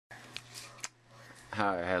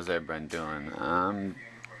Hi, how's everyone doing? I'm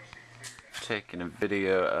taking a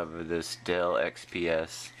video of this Dell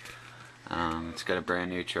XPS. It's got a brand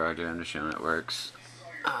new charger. I'm just showing it works.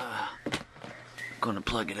 I'm going to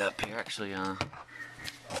plug it up here. Actually, I'll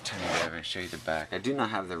turn it over and show you the back. I do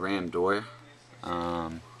not have the RAM door.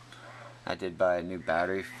 I did buy a new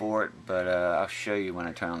battery for it, but I'll show you when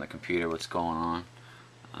I turn on the computer what's going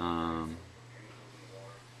on.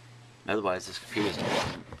 Otherwise, this computer's in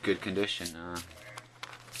good condition.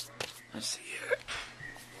 Let's see here.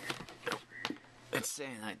 It's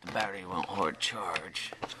saying like the battery won't hold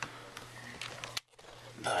charge,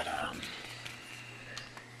 but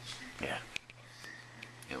yeah.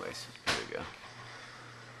 Anyways, here we go.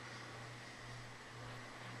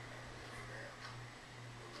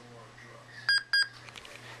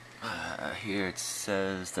 Here it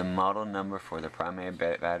says the model number for the primary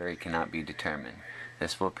battery cannot be determined.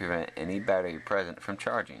 This will prevent any battery present from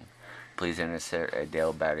charging. Please insert a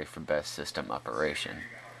Dell battery for best system operation.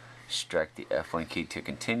 Strike the F1 key to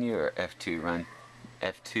continue, or F2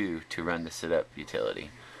 to run the setup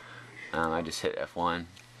utility. I just hit F1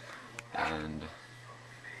 and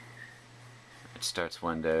it starts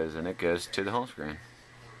Windows and it goes to the home screen.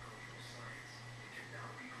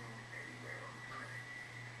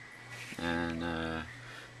 And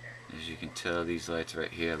as you can tell, these lights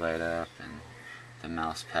right here light up, and the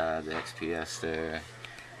mouse pad, the XPS there.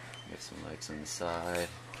 You got some lights on the side.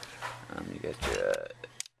 You got your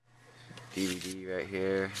DVD right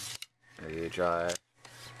here, or your drive,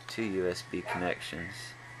 2 USB connections.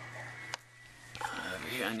 Over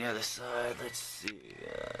here on the other side, let's see.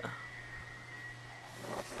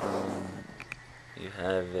 You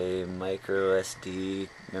have a micro SD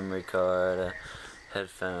memory card,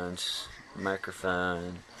 headphones,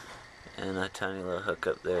 microphone, and a tiny little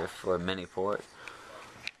hookup there for a mini port.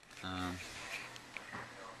 Let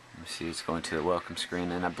me see, it's going to the welcome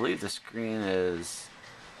screen, and I believe the screen is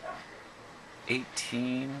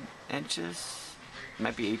 18 inches, it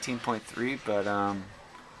might be 18.3, but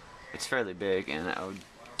it's fairly big, and I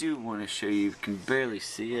do want to show you, you can barely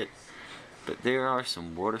see it, but there are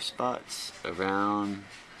some water spots around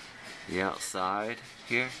the outside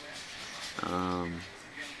here.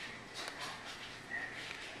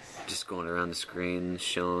 Just going around the screen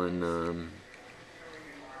showing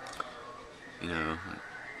you know,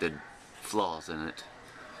 the flaws in it.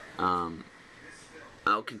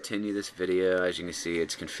 I'll continue this video. As you can see,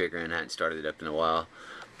 it's configuring. I hadn't started it up in a while,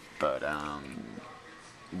 but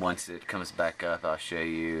once it comes back up, I'll show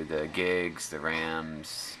you the gigs, the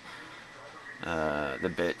RAMs,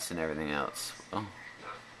 the bits, and everything else. Oh,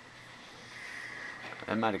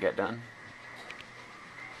 I might have got done.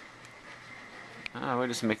 We'll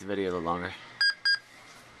just make the video a little longer.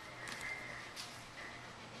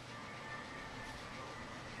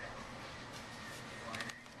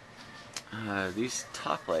 These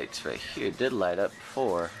top lights right here did light up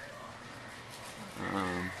before.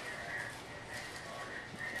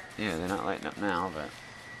 Yeah, they're not lighting up now, but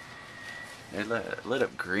they lit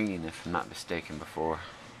up green, if I'm not mistaken, before.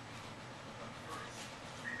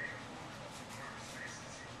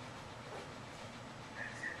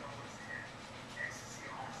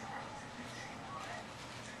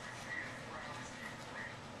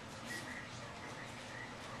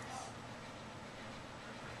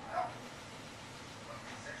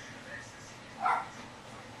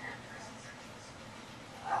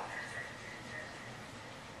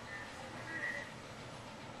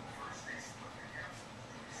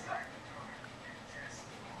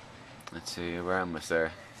 Let's see, we're almost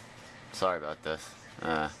there. Sorry about this.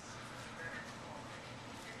 I'll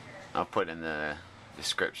put in the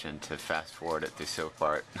description to fast forward it through so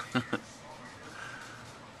part.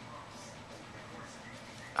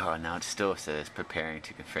 Oh, now it still says preparing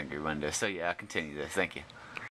to configure Windows. So yeah, I'll continue this. Thank you.